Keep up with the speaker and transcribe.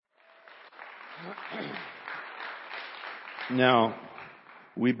Now,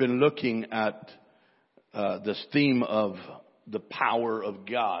 we've been looking at this theme of the power of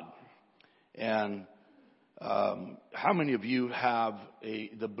God. And how many of you have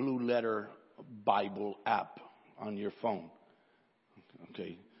the Blue Letter Bible app on your phone?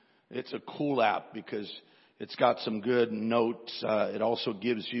 Okay. It's a cool app because it's got some good notes. It also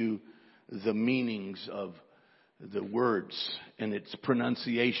gives you the meanings of the words and its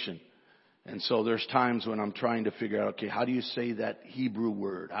pronunciation. And so there's times when I'm trying to figure out, okay, how do you say that Hebrew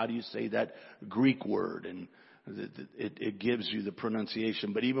word? How do you say that Greek word? And it gives you the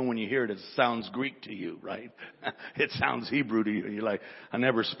pronunciation. But even when you hear it, it sounds Greek to you, right? It sounds Hebrew to you. You're like, I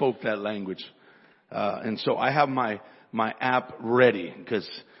never spoke that language. And so I have my app ready because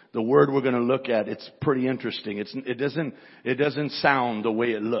the word we're going to look at, it's pretty interesting. It doesn't sound the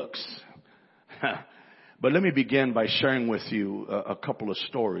way it looks. But let me begin by sharing with you a couple of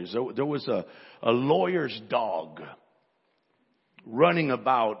stories. There was a lawyer's dog running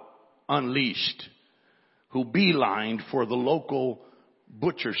about unleashed who beelined for the local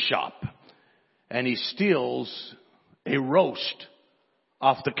butcher shop. And he steals a roast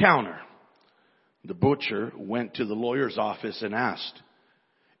off the counter. The butcher went to the lawyer's office and asked,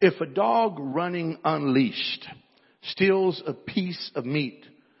 if a dog running unleashed steals a piece of meat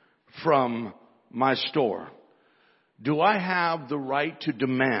from my store, do I have the right to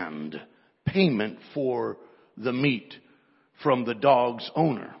demand payment for the meat from the dog's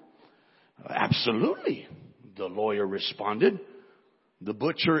owner? Absolutely, the lawyer responded. The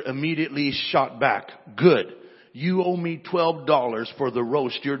butcher immediately shot back. Good. You owe me $12 for the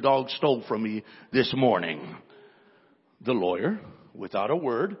roast your dog stole from me this morning. The lawyer, without a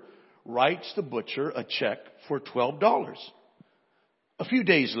word, writes the butcher a check for $12. A few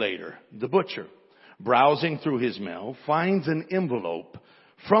days later, the butcher, browsing through his mail, finds an envelope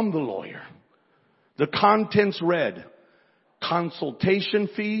from the lawyer. The contents read, consultation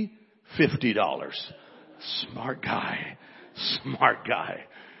fee, $50. Smart guy. Smart guy.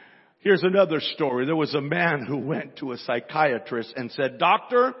 Here's another story. There was a man who went to a psychiatrist and said,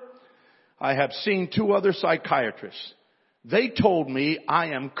 Doctor, I have seen 2 other psychiatrists. They told me I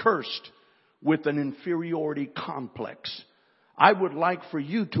am cursed with an inferiority complex. I would like for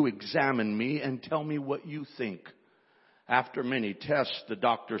you to examine me and tell me what you think. After many tests, the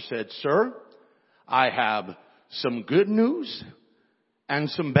doctor said, Sir, I have some good news and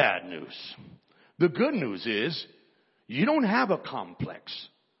some bad news. The good news is you don't have a complex.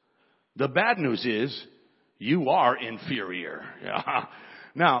 The bad news is you are inferior.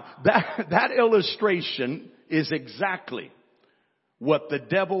 Now, that illustration is exactly what the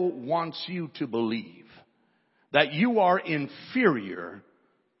devil wants you to believe. That you are inferior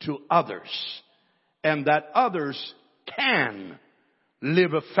to others. And that others can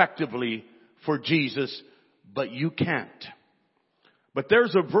live effectively for Jesus, but you can't. But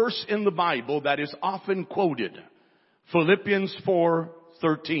there's a verse in the Bible that is often quoted. Philippians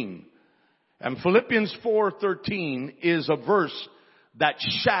 4:13. And Philippians 4:13 is a verse that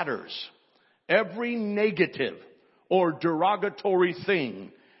shatters every negative or derogatory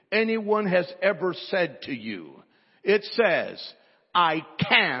thing anyone has ever said to you. It says, I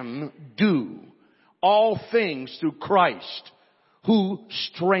can do all things through Christ who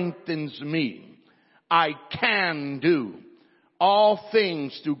strengthens me. I can do all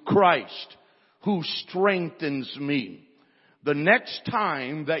things through Christ who strengthens me. The next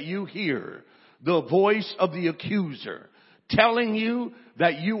time that you hear the voice of the accuser telling you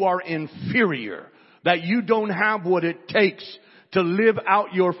that you are inferior, that you don't have what it takes to live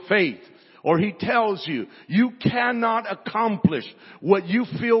out your faith, or he tells you you cannot accomplish what you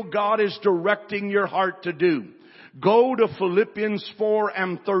feel God is directing your heart to do, go to Philippians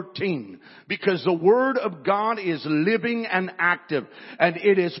 4:13, because the Word of God is living and active, and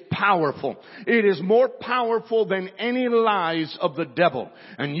it is powerful. It is more powerful than any lies of the devil.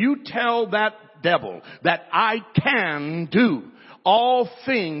 And you tell that devil that I can do all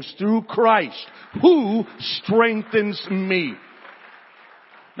things through Christ who strengthens me.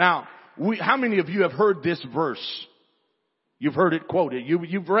 Now, how many of you have heard this verse? You've heard it quoted.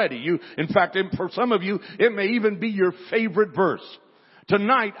 You've read it. In fact, for some of you, it may even be your favorite verse.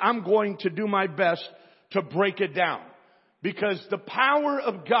 Tonight, I'm going to do my best to break it down, because the power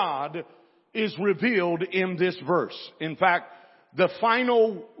of God is revealed in this verse. In fact, the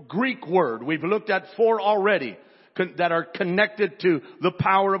final Greek word, we've looked at 4 already that are connected to the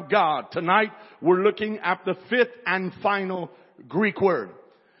power of God. Tonight, we're looking at the 5th and final Greek word.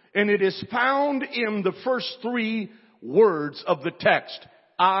 And it is found in the first 3 words of the text.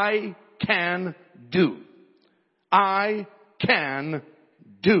 I can do. I can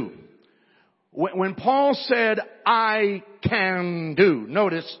do. When Paul said, I can do,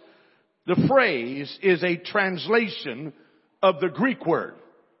 notice the phrase is a translation of the Greek word.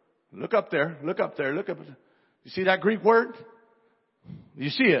 Look up there, look up there, look up. You see that Greek word? You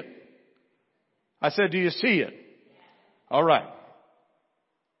see it? I said, do you see it? All right.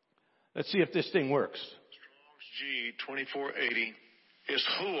 Let's see if this thing works. Strong's G 2480 is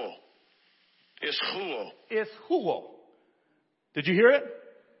huo. It's huo. It's huo. Did you hear it?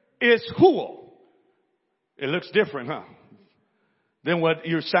 It's huo. It looks different, huh? Than what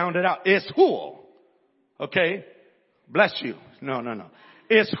you sounded out. It's huo. Okay? Bless you. No.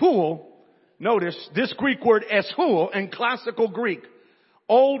 It's huo. Notice this Greek word es huo in classical Greek,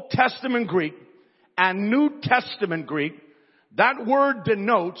 Old Testament Greek, and New Testament Greek. That word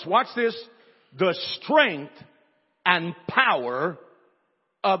denotes, watch this, the strength and power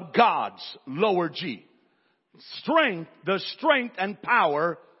of God's, lower G. The strength and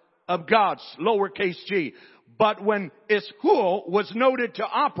power of God's, lowercase g. But when ishuo was noted to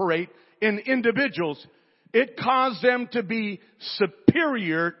operate in individuals, it caused them to be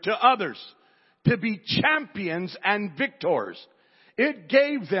superior to others, to be champions and victors. It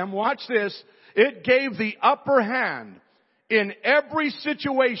gave them, watch this, it gave the upper hand in every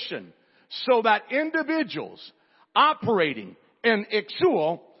situation so that individuals operating in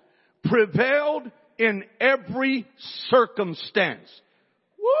ixuo prevailed in every circumstance.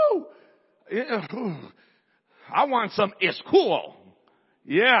 Woo! I want some iskuo.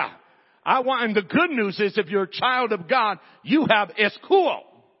 Yeah. And the good news is if you're a child of God, you have iskuo.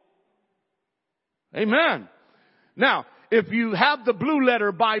 Amen. Now, if you have the Blue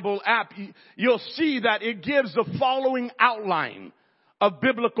Letter Bible app, you'll see that it gives the following outline of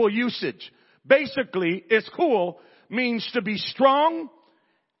biblical usage. Basically, iskuo means to be strong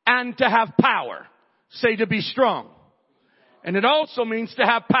and to have power. Say to be strong. And it also means to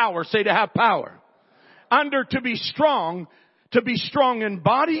have power. Say to have power. Under to be strong in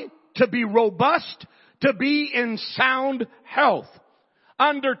body, to be robust, to be in sound health.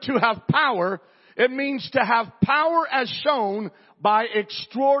 Under to have power, it means to have power as shown by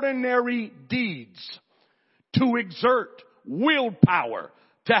extraordinary deeds. To exert willpower,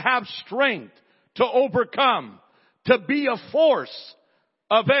 to have strength, to overcome, to be a force,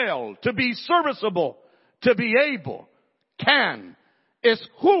 avail, to be serviceable, to be able. Can is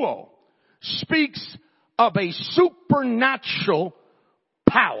huo, speaks of a supernatural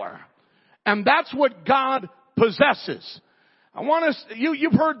power. And that's what God possesses. I want us,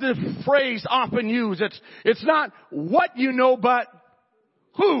 you've heard the phrase often used. It's not what you know, but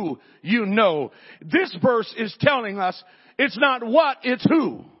who you know. This verse is telling us it's not what, it's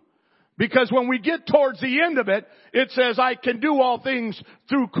who. Because when we get towards the end of it, it says, I can do all things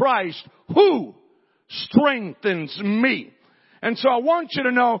through Christ who strengthens me. And so I want you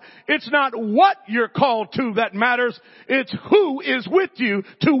to know it's not what you're called to that matters. It's who is with you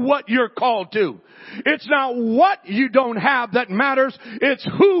to what you're called to. It's not what you don't have that matters. It's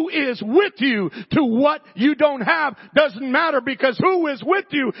who is with you to what you don't have. Doesn't matter because who is with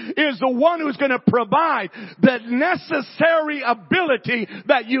you is the one who's going to provide the necessary ability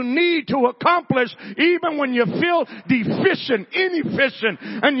that you need to accomplish even when you feel deficient, inefficient,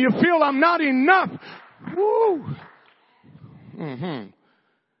 and you feel I'm not enough. Woo!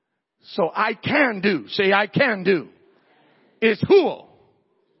 So I can do. Say I can do. It's who.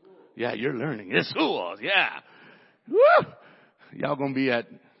 Yeah, you're learning. It's who. Yeah. Woo! Y'all gonna be at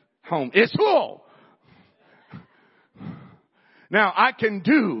home. It's who. Now I can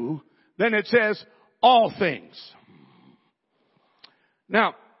do. Then it says all things.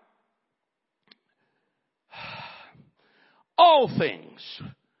 Now, all things.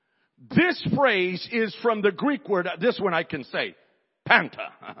 This phrase is from the Greek word, this one I can say, panta.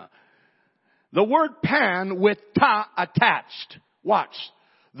 The word pan with ta attached. Watch.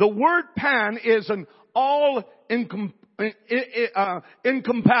 The word pan is an all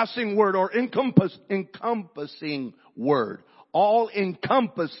encompassing word or encompassing word. All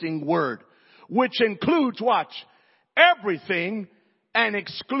encompassing word. Which includes, watch, everything and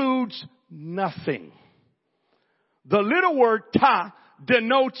excludes nothing. The little word ta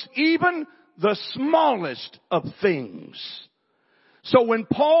denotes even the smallest of things. So when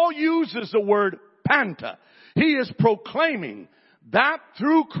Paul uses the word panta, he is proclaiming that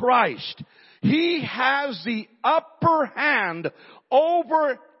through Christ, he has the upper hand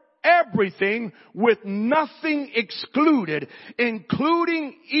over everything with nothing excluded,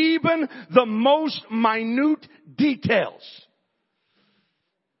 including even the most minute details.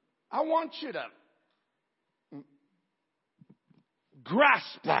 I want you to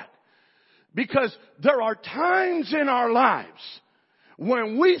grasp that. Because there are times in our lives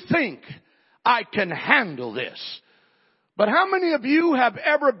when we think I can handle this. But how many of you have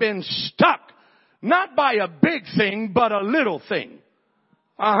ever been stuck, not by a big thing, but a little thing?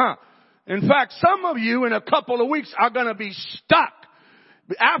 In fact, some of you in a couple of weeks are going to be stuck.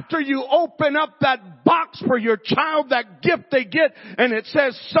 After you open up that box for your child, that gift they get, and it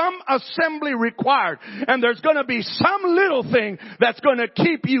says some assembly required, and there's going to be some little thing that's going to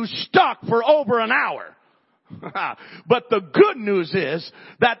keep you stuck for over an hour. But the good news is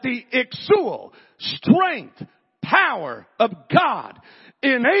that the exousia, strength, power of God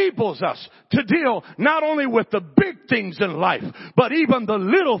enables us to deal not only with the big things in life, but even the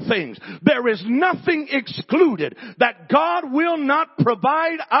little things. There is nothing excluded, that God will not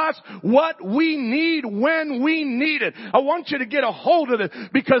provide us what we need when we need it. I want you to get a hold of it,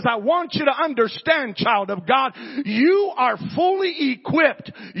 because I want you to understand, child of God, you are fully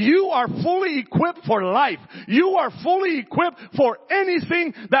equipped. You are fully equipped for life. You are fully equipped for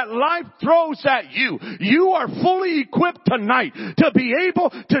anything that life throws at you. You are fully equipped tonight to be able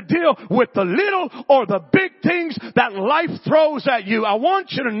to deal with the little or the big things that life throws at you. I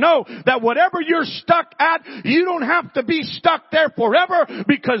want you to know that whatever you're stuck at, you don't have to be stuck there forever,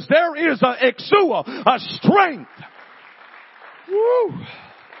 because there is a exousia, a strength. Woo.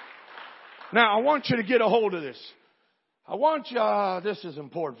 Now, I want you to get a hold of this. I want you, this is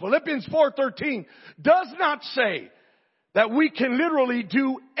important. Philippians 4:13 does not say that we can literally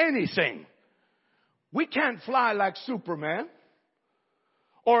do anything. We can't fly like Superman,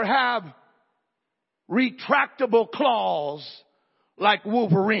 or have retractable claws like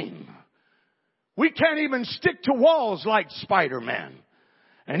Wolverine. We can't even stick to walls like Spider-Man.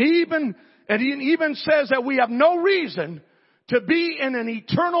 And he even says that we have no reason to be in an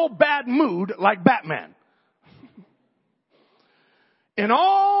eternal bad mood like Batman. In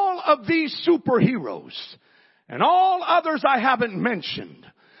all of these superheroes and all others I haven't mentioned,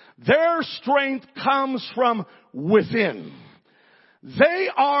 their strength comes from within. They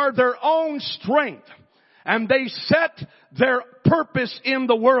are their own strength, and they set their purpose in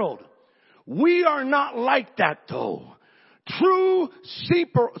the world. We are not like that, though. True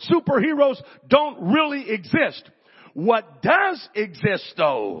superheroes don't really exist. What does exist,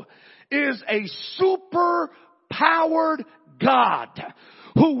 though, is a super-powered God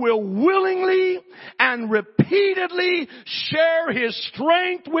who will willingly and repeatedly share His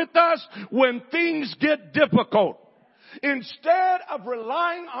strength with us when things get difficult. Instead of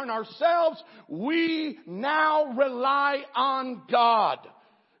relying on ourselves, we now rely on God.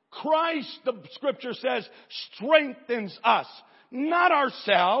 Christ, the scripture says, strengthens us. Not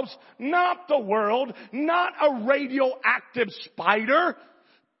ourselves, not the world, not a radioactive spider.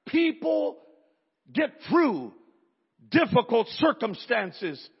 People get through difficult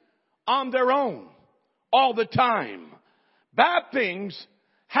circumstances on their own all the time. Bad things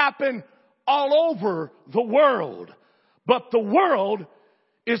happen all over the world. But the world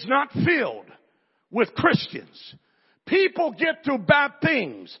is not filled with Christians. People get through bad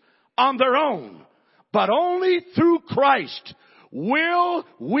things on their own, but only through Christ will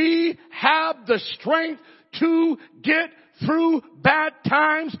we have the strength to get through bad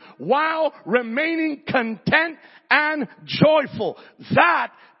times while remaining content and joyful.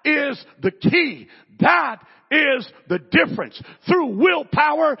 That is the key. That is the difference. Through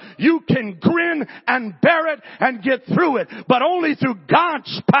willpower, you can grin and bear it and get through it. But only through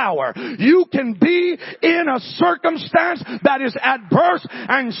God's power, you can be in a circumstance that is adverse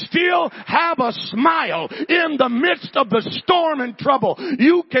and still have a smile in the midst of the storm and trouble.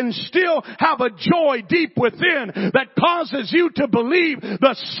 You can still have a joy deep within that causes you to believe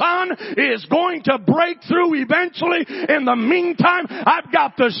the sun is going to break through eventually. In the meantime, I've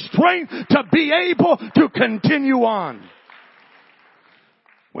got the strength to be able to continue on.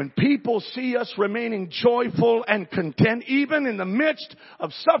 When people see us remaining joyful and content, even in the midst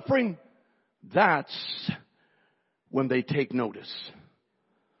of suffering, that's when they take notice.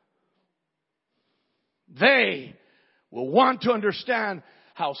 They will want to understand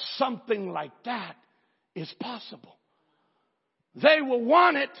how something like that is possible. They will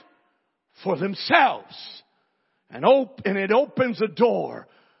want it for themselves. And it opens a door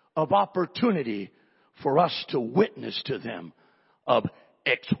of opportunity for us to witness to them of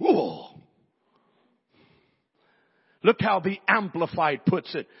exousia. Look how the Amplified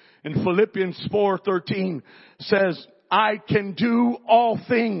puts it. In Philippians 4:13 says, I can do all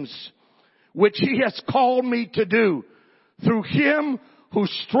things which He has called me to do through Him who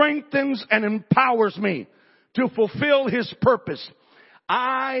strengthens and empowers me to fulfill His purpose.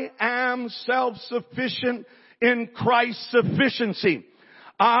 I am self-sufficient in Christ's sufficiency.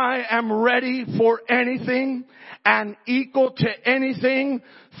 I am ready for anything and equal to anything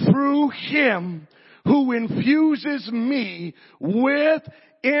through Him who infuses me with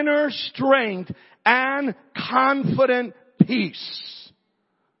inner strength and confident peace.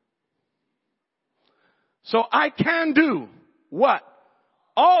 So I can do what?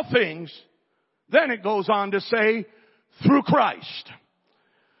 All things. Then it goes on to say, through Christ.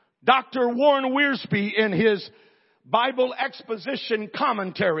 Dr. Warren Wiersbe, in his Bible exposition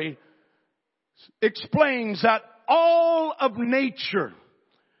commentary, explains that all of nature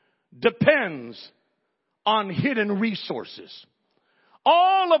depends on hidden resources.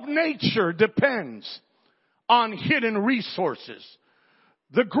 All of nature depends on hidden resources.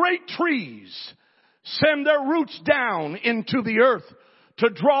 The great trees send their roots down into the earth to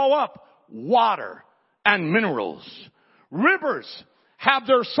draw up water and minerals. Rivers have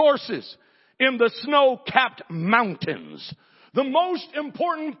their sources in the snow-capped mountains. The most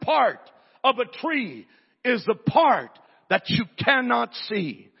important part of a tree is the part that you cannot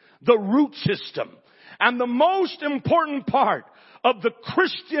see, the root system. And the most important part of the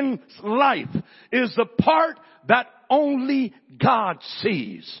Christian's life is the part that only God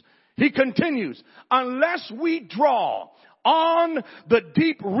sees. He continues, unless we draw on the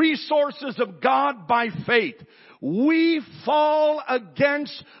deep resources of God by faith, we fall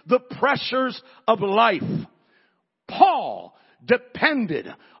against the pressures of life. Paul depended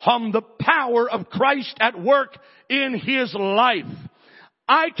on the power of Christ at work in his life.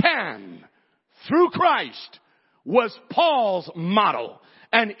 I can, through Christ, was Paul's motto,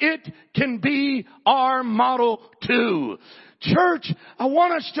 and it can be our motto too. Church, I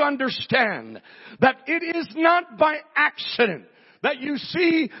want us to understand that it is not by accident that you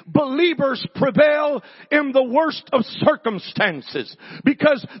see believers prevail in the worst of circumstances,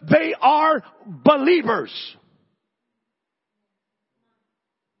 because they are believers.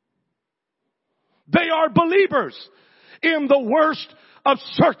 They are believers in the worst of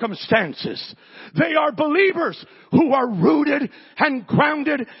circumstances. They are believers who are rooted and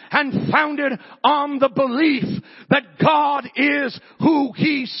grounded and founded on the belief that God is who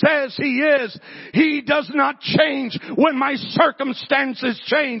He says He is. He does not change when my circumstances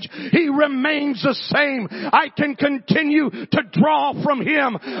change. He remains the same. I can continue to draw from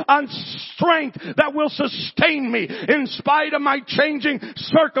Him on strength that will sustain me in spite of my changing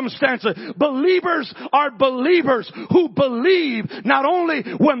circumstances. Believers are believers who believe not only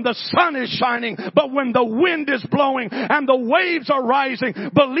when the sun is shining, but when the wind is blowing and the waves are rising.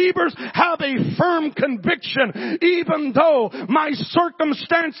 Believers have a firm conviction, even though my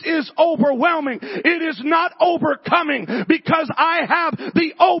circumstance is overwhelming, it is not overcoming, because I have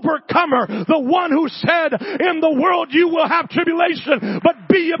the overcomer, the one who said, in the world you will have tribulation, but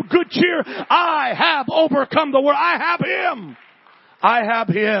be of good cheer. I have overcome the world. I have Him. I have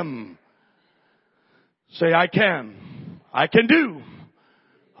Him. Say, I can do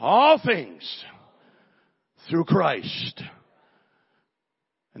all things through Christ.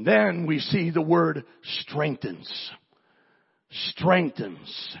 And then we see the word strengthens.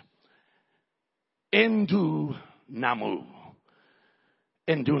 Strengthens. Endunamu.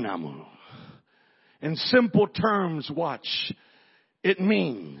 Endunamu. In simple terms, watch. It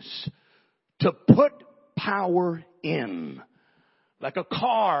means to put power in. Like a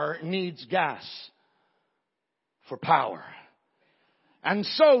car needs gas for power. And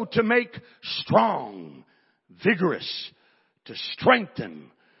so to make strong, vigorous, to strengthen,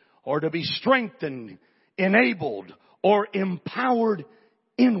 or to be strengthened, enabled, or empowered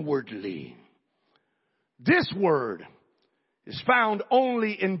inwardly. This word is found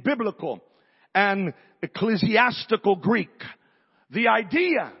only in biblical and ecclesiastical Greek. The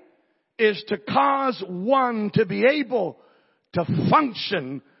idea is to cause one to be able to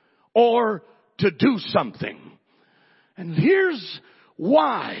function or to do something. And here's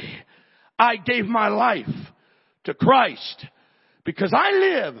why I gave my life to Christ. Because I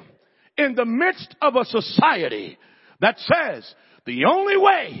live in the midst of a society that says the only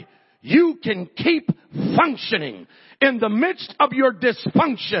way you can keep functioning in the midst of your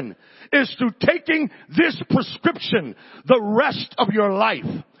dysfunction is through taking this prescription the rest of your life.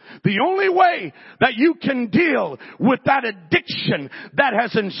 The only way that you can deal with that addiction that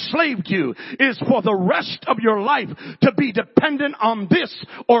has enslaved you is for the rest of your life to be dependent on this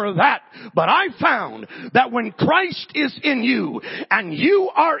or that. But I found that when Christ is in you and you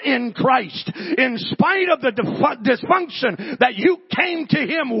are in Christ, in spite of the dysfunction that you came to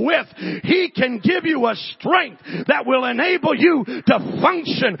Him with, He can give you a strength that will enable you to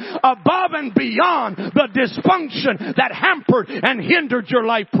function above and beyond the dysfunction that hampered and hindered your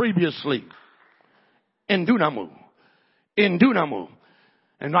life previously. Endunamu. Endunamu.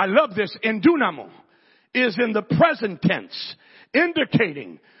 And I love this. Endunamu is in the present tense.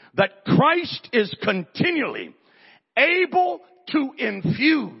 indicating that Christ is continually able to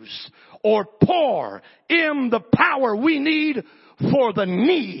infuse or pour in the power we need for the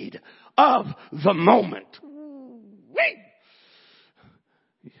need of the moment.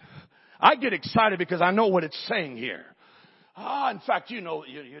 I get excited because I know what it's saying here. In fact, you know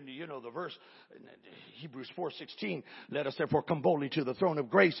the verse, Hebrews 4:16. Let us therefore come boldly to the throne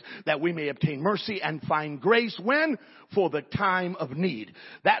of grace that we may obtain mercy and find grace when? For the time of need.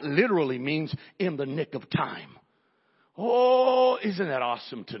 That literally means in the nick of time. Oh, isn't that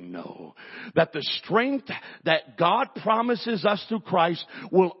awesome to know that the strength that God promises us through Christ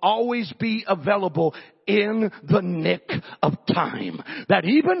will always be available in the nick of time. That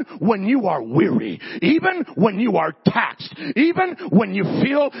even when you are weary, even when you are taxed, even when you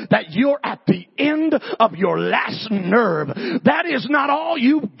feel that you're at the end of your last nerve, that is not all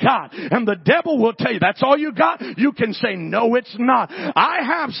you've got. And the devil will tell you that's all you got. You can say, no, it's not. I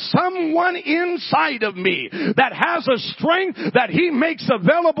have someone inside of me that has a strength that he makes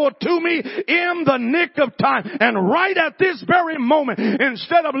available to me in the nick of time. And right at this very moment,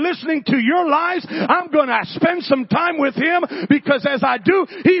 instead of listening to your lies, I'm going to spend some time with him, because as I do,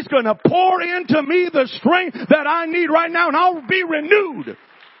 he's going to pour into me the strength that I need right now, and I'll be renewed.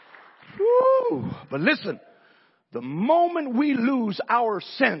 Woo. But listen, the moment we lose our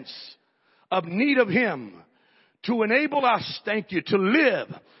sense of need of him to enable us, thank you, to live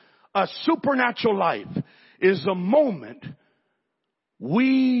a supernatural life is the moment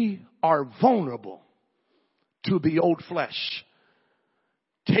we are vulnerable to the old flesh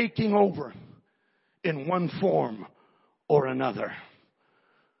taking over in one form or another.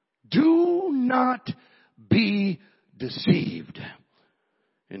 Do not be deceived.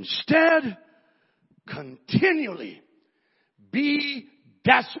 Instead, continually be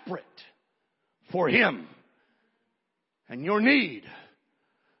desperate for him and your need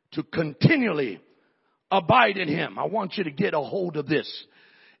to continually abide in him. I want you to get a hold of this.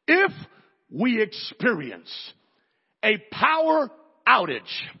 If we experience a power outage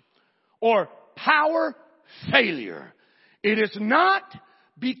or power failure, it is not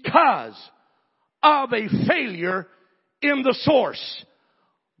because of a failure in the source,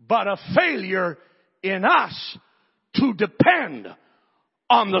 but a failure in us to depend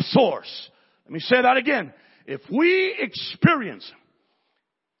on the source. Let me say that again. If we experience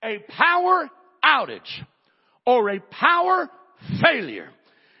a power outage or a power failure,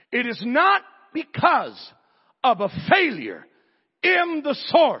 it is not because of a failure in the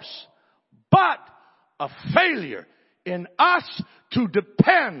source, but a failure in us to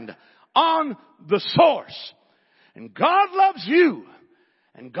depend on the source. And God loves you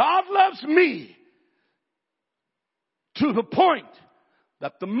and God loves me to the point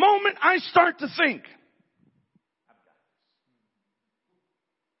that the moment I start to think,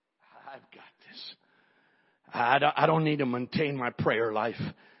 I've got this. I don't need to maintain my prayer life.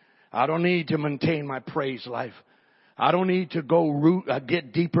 I don't need to maintain my praise life. I don't need to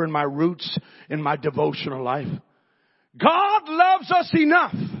get deeper in my roots in my devotional life. God loves us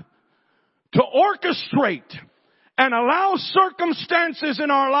enough to orchestrate and allow circumstances in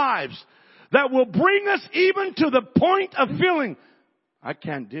our lives that will bring us even to the point of feeling, I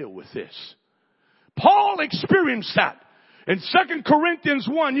can't deal with this. Paul experienced that. In 2 Corinthians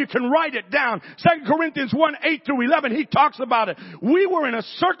 1, you can write it down. 2 Corinthians 1, 8 through 11, he talks about it. We were in a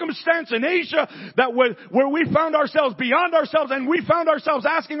circumstance in Asia where we found ourselves beyond ourselves, and we found ourselves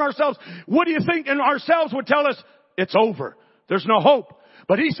asking ourselves, what do you think? And ourselves would tell us, it's over. There's no hope.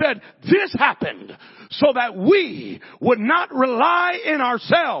 But he said, this happened so that we would not rely in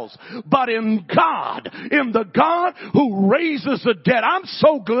ourselves, but in God, in the God who raises the dead. I'm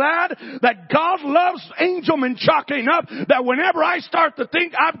so glad that God loves Angel Menchaca enough that whenever I start to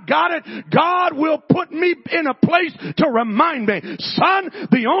think I've got it, God will put me in a place to remind me, son,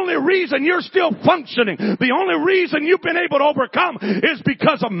 the only reason you're still functioning, the only reason you've been able to overcome is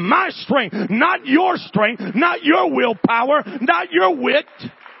because of my strength, not your strength, not your willpower, not your wit.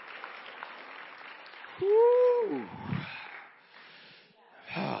 Woo.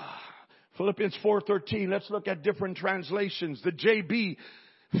 Philippians 4:13. Let's look at different translations. The J.B.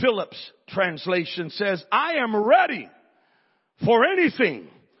 Phillips translation says, I am ready for anything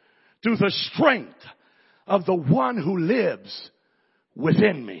through the strength of the one who lives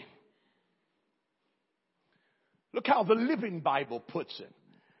within me. Look how the Living Bible puts it.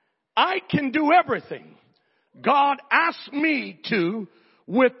 I can do everything God asked me to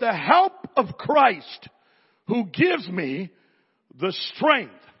with the help of Christ, who gives me the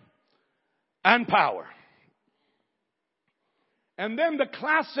strength and power. And then the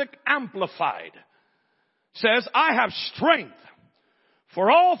Classic Amplified says, I have strength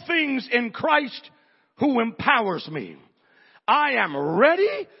for all things in Christ who empowers me. I am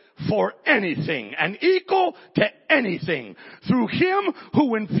ready for anything and equal to anything through Him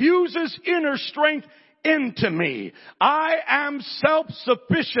who infuses inner strength into me. I am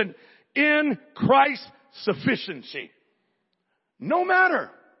self-sufficient in Christ's sufficiency. No matter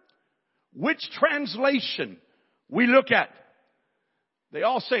which translation we look at, they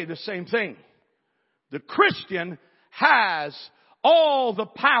all say the same thing. The Christian has all the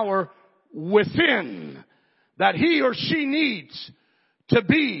power within that he or she needs to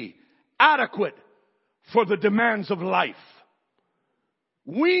be adequate for the demands of life.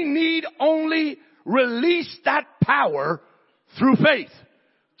 We need only release that power through faith,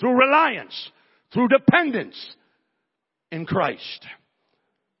 through reliance, through dependence in Christ.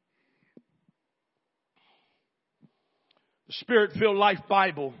 The Spirit-Filled Life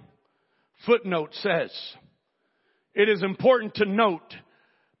Bible footnote says, it is important to note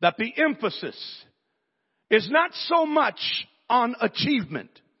that the emphasis is not so much on achievement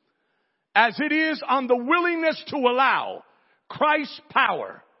as it is on the willingness to allow Christ's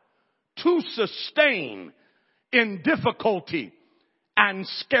power to sustain in difficulty and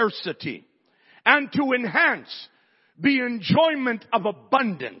scarcity and to enhance the enjoyment of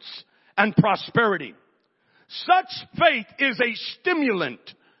abundance and prosperity. Such faith is a stimulant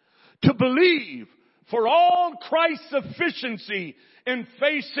to believe for all Christ's sufficiency in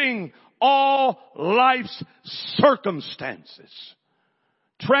facing all life's circumstances.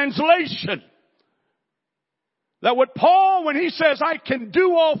 Translation. That what Paul, when he says, I can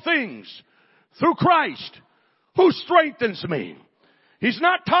do all things through Christ who strengthens me, he's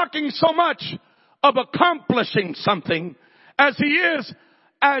not talking so much of accomplishing something as he is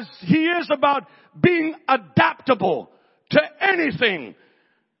about being adaptable to anything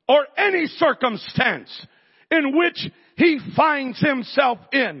or any circumstance in which he finds himself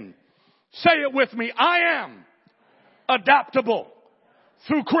in. Say it with me. I am adaptable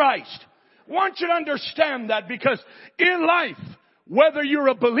through Christ. I want you to understand that, because in life, whether you're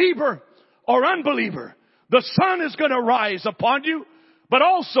a believer or unbeliever, the sun is going to rise upon you, but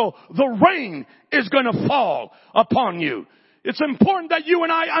also the rain is going to fall upon you. It's important that you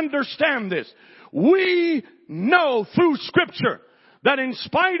and I understand this. We know through Scripture that in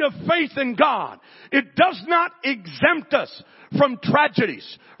spite of faith in God, it does not exempt us from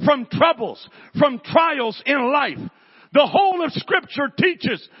tragedies, from troubles, from trials in life. The whole of Scripture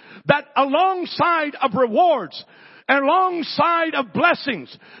teaches that alongside of rewards, alongside of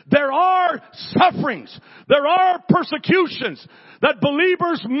blessings, there are sufferings, there are persecutions that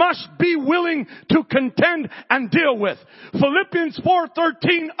believers must be willing to contend and deal with. Philippians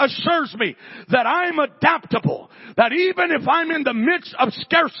 4:13 assures me that I'm adaptable, that even if I'm in the midst of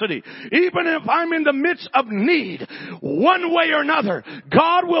scarcity, even if I'm in the midst of need, one way or another,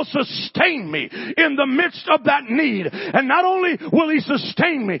 God will sustain me in the midst of that need. And not only will He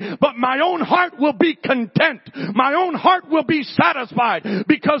sustain me, but my own heart will be content. My own heart will be satisfied,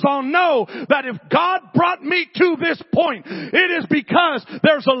 because I'll know that if God brought me to this point, it is because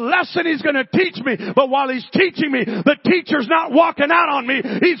there's a lesson He's going to teach me. But while He's teaching me, the teacher's not walking out on me.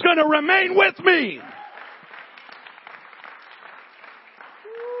 He's going to remain with me.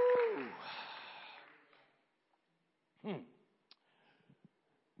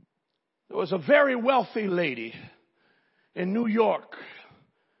 There was a very wealthy lady in New York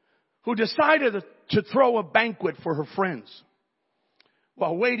who decided to throw a banquet for her friends.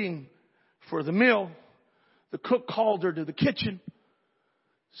 While waiting for the meal, the cook called her to the kitchen.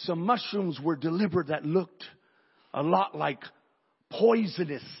 Some mushrooms were delivered that looked a lot like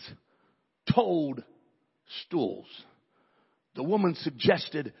poisonous toadstools. The woman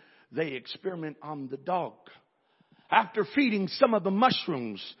suggested they experiment on the dog. After feeding some of the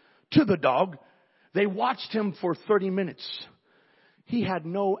mushrooms to the dog, they watched him for 30 minutes. He had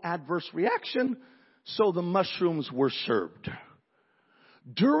no adverse reaction, so the mushrooms were served.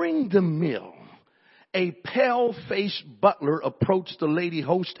 During the meal, a pale-faced butler approached the lady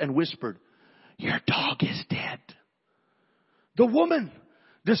host and whispered, "Your dog is dead." The woman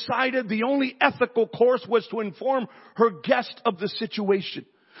decided the only ethical course was to inform her guest of the situation.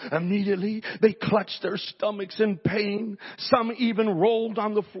 Immediately, they clutched their stomachs in pain. Some even rolled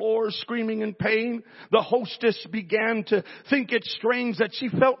on the floor, screaming in pain. The hostess began to think it strange that she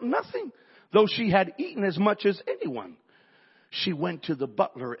felt nothing, though she had eaten as much as anyone. She went to the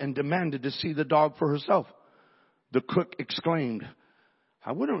butler and demanded to see the dog for herself. The cook exclaimed,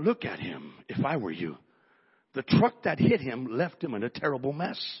 "I wouldn't look at him if I were you. The truck that hit him left him in a terrible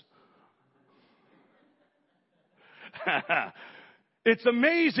mess." It's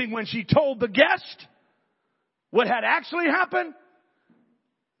amazing, when she told the guest what had actually happened,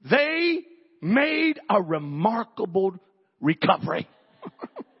 they made a remarkable recovery.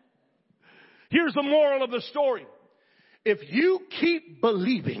 Here's the moral of the story. If you keep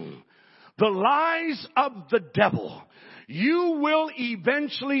believing the lies of the devil, you will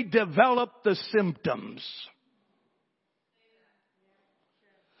eventually develop the symptoms.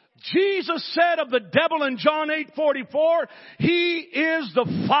 Jesus said of the devil in John 8:44, he is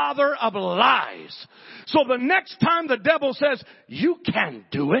the father of lies. So the next time the devil says, you can't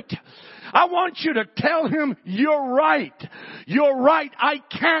do it, I want you to tell him, you're right. You're right. I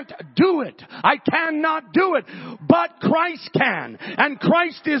can't do it. I cannot do it. But Christ can. And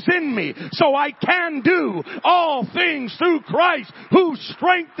Christ is in me. So I can do all things through Christ who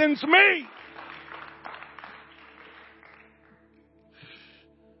strengthens me.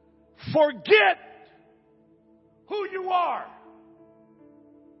 Forget who you are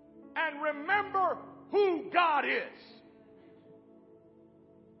and remember who God is.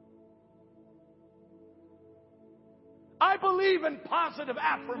 I believe in positive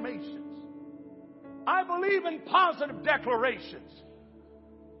affirmations. I believe in positive declarations.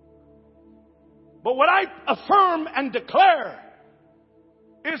 But what I affirm and declare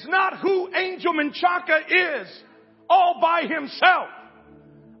is not who Angel Menchaca is all by himself.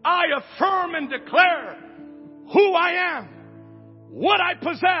 I affirm and declare who I am, what I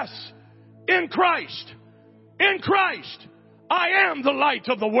possess in Christ. In Christ, I am the light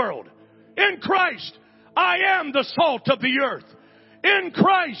of the world. In Christ, I am the salt of the earth. In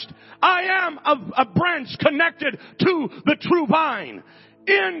Christ, I am a branch connected to the true vine.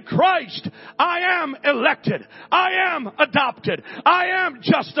 In Christ, I am elected. I am adopted. I am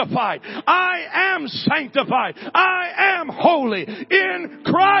justified. I am sanctified. I am holy in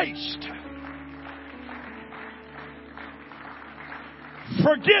Christ.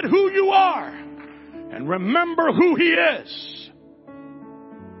 Forget who you are and remember who He is.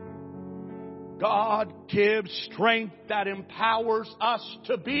 God gives strength that empowers us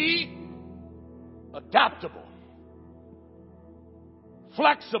to be adaptable,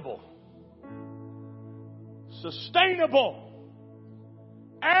 flexible, sustainable,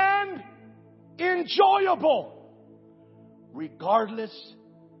 and enjoyable, regardless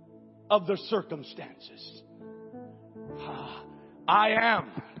of the circumstances. I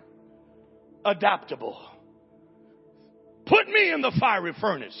am adaptable. Put me in the fiery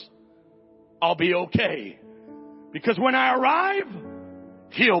furnace. I'll be okay. Because when I arrive,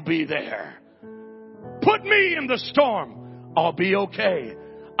 He'll be there. Put me in the storm. I'll be okay.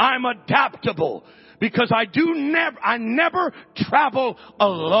 I'm adaptable because I never travel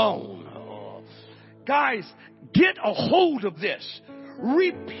alone. Oh. Guys, get a hold of this.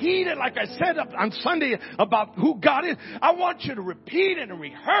 Repeat it like I said on Sunday about who God is. I want you to repeat it and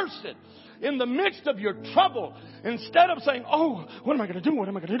rehearse it in the midst of your trouble. Instead of saying, oh, what am I going to do? What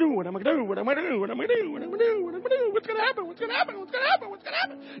am I going to do? What am I going to do? What am I going to do? What am I going to do? What am I going to do? What am I going to do? What's going to happen? What's going to happen? What's going to happen? What's going to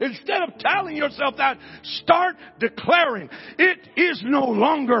happen? Instead of telling yourself that, start declaring, it is no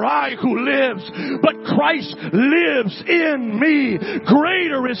longer I who lives, but Christ lives in me.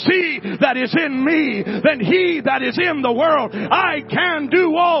 Greater is He that is in me than he that is in the world. I can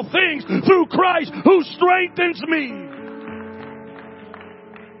do all things through Christ who strengthens me.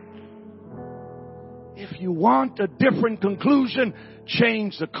 If you want a different conclusion,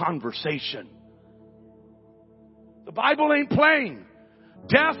 change the conversation. The Bible ain't playing.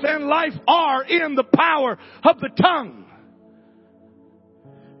 Death and life are in the power of the tongue.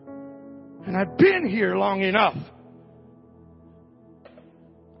 And I've been here long enough.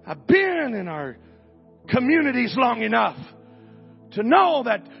 I've been in our communities long enough to know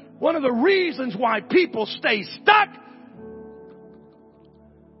that one of the reasons why people stay stuck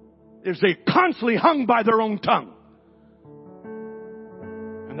is they constantly hung by their own tongue.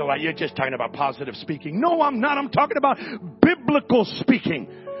 And they're like, you're just talking about positive speaking. No, I'm not. I'm talking about biblical speaking.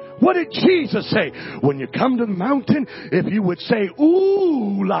 What did Jesus say? When you come to the mountain, if you would say,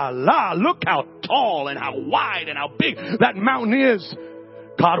 ooh la la, look how tall and how wide and how big that mountain is,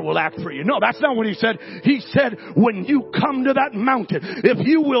 God will act for you. No, that's not what He said. He said, when you come to that mountain, if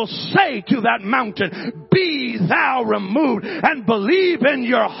you will say to that mountain, be thou removed, and believe in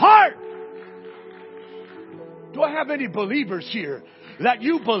your heart. Do I have any believers here that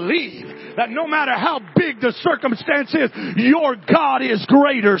you believe that no matter how big the circumstance is, your God is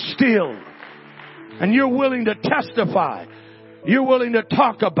greater still? And you're willing to testify. You're willing to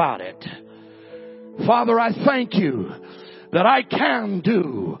talk about it. Father, I thank You that I can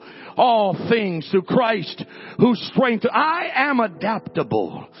do all things through Christ who strengthens. I am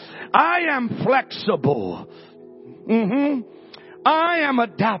adaptable. I am flexible. I am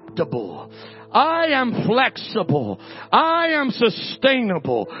adaptable. I am flexible. I am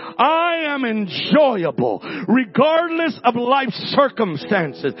sustainable. I am enjoyable regardless of life's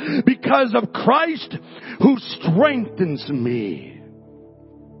circumstances because of Christ who strengthens me.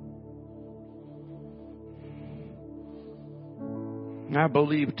 I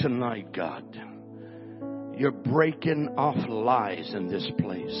believe tonight, God, you're breaking off lies in this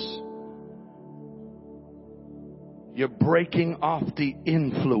place. You're breaking off the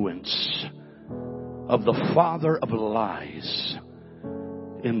influence of the father of lies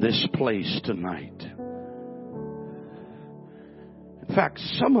in this place tonight. In fact,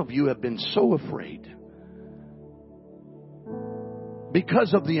 some of you have been so afraid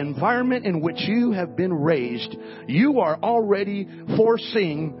because of the environment in which you have been raised. You are already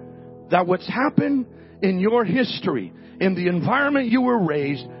foreseeing that what's happened in your history, in the environment you were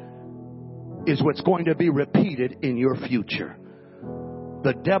raised, is what's going to be repeated in your future.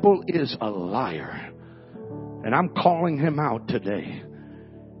 The devil is a liar. And I'm calling him out today.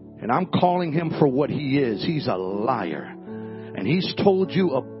 And I'm calling him for what he is. He's a liar. And he's told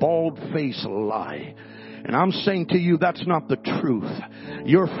you a bald-faced lie. And I'm saying to you, that's not the truth.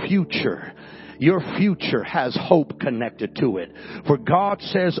 Your future has hope connected to it. For God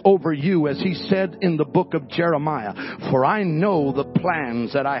says over you, as he said in the book of Jeremiah, for I know the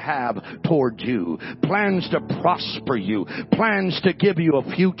plans that I have toward you. Plans to prosper you. Plans to give you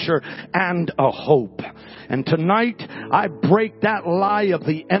a future and a hope. And tonight, I break that lie of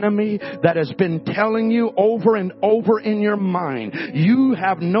the enemy that has been telling you over and over in your mind. You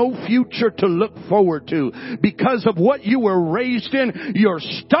have no future to look forward to. Because of what you were raised in, you're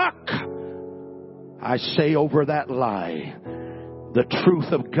stuck. I say over that lie, the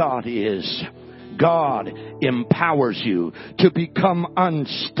truth of God is, God empowers you to become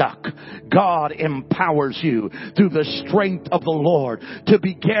unstuck. God empowers you through the strength of the Lord to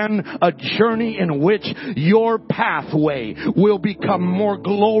begin a journey in which your pathway will become more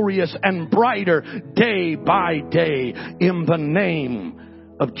glorious and brighter day by day in the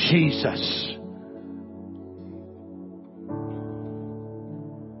name of Jesus.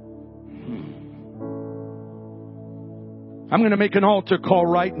 I'm going to make an altar call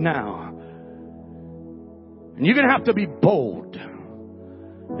right now. And you're going to have to be bold.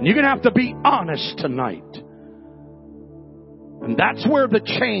 And you're going to have to be honest tonight. And that's where the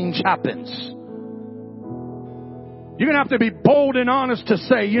change happens. You're going to have to be bold and honest to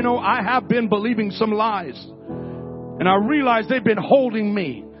say, you know, I have been believing some lies. And I realize they've been holding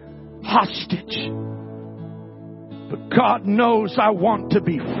me hostage. But God knows I want to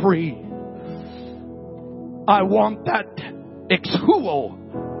be free. I want that exhuo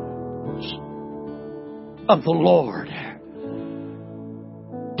of the Lord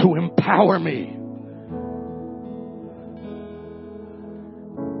to empower me.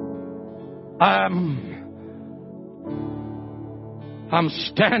 I'm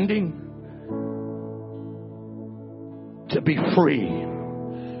standing to be free.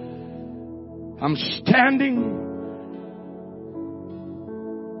 I'm standing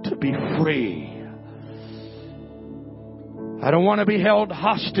to be free. I don't want to be held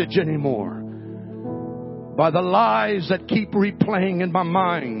hostage anymore by the lies that keep replaying in my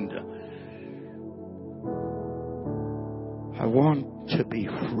mind. I want to be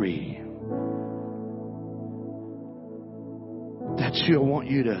free. That's you. I want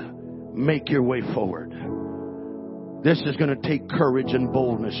you to make your way forward. This is going to take courage and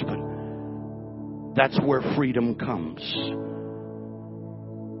boldness, but that's where freedom comes.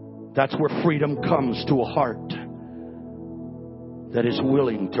 That's where freedom comes to a heart that is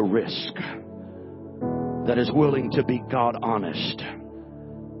willing to risk, that is willing to be God honest,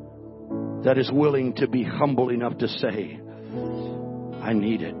 that is willing to be humble enough to say, I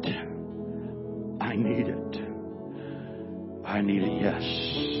need it. I need it. I need it, yes.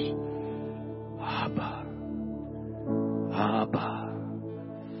 Abba. Abba.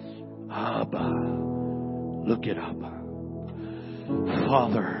 Abba. Look it up.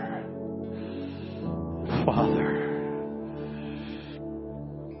 Father. Father.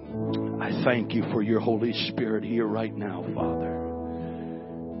 I thank you for your Holy Spirit here right now, Father.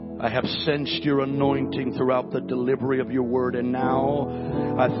 I have sensed your anointing throughout the delivery of your word, and now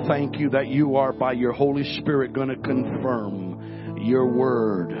I thank you that you are, by your Holy Spirit, going to confirm your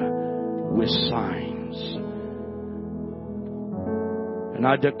word with signs. And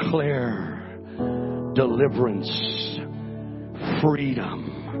I declare deliverance,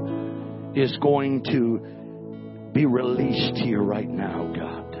 freedom is going to be released here right now,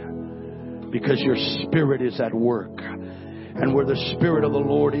 God. Because your Spirit is at work. And where the Spirit of the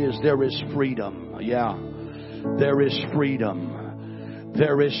Lord is, there is freedom. Yeah, there is freedom.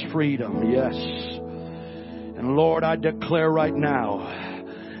 there is freedom. Yes. And Lord, I declare right now,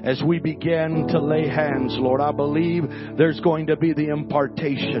 as we begin to lay hands, Lord, I believe there's going to be the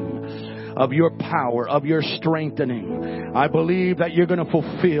impartation of your power, of your strengthening. I believe that you're going to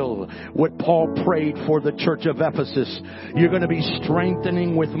fulfill what Paul prayed for the church of Ephesus. You're going to be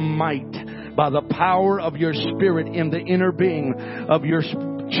strengthening with might by the power of your Spirit in the inner being of your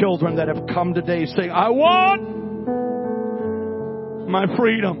children that have come today saying, I want my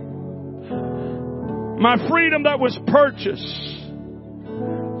freedom. My freedom that was purchased.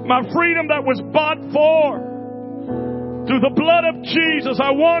 My freedom that was bought for. Through the blood of Jesus.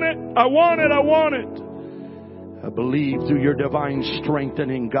 I want it. I want it. I want it. I believe through your divine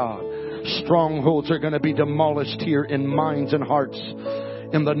strengthening, God, strongholds are going to be demolished here in minds and hearts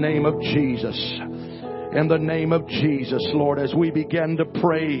in the name of Jesus. In the name of Jesus, Lord, as we begin to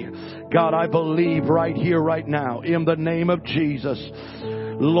pray, God, I believe right here, right now, in the name of Jesus,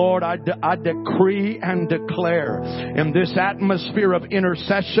 Lord, I decree and declare in this atmosphere of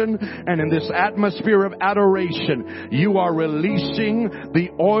intercession and in this atmosphere of adoration, you are releasing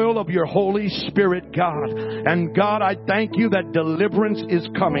the oil of your Holy Spirit, God. And God, I thank you that deliverance is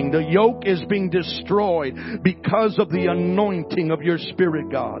coming. The yoke is being destroyed because of the anointing of your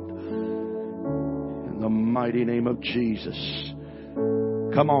Spirit, God. In the mighty name of Jesus.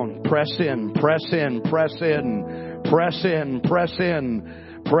 Come on, press in, press in, press in, press in, press in.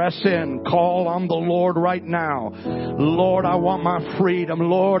 Press in. Call on the Lord right now. Lord, I want my freedom.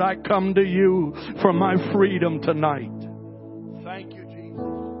 Lord, I come to you for my freedom tonight.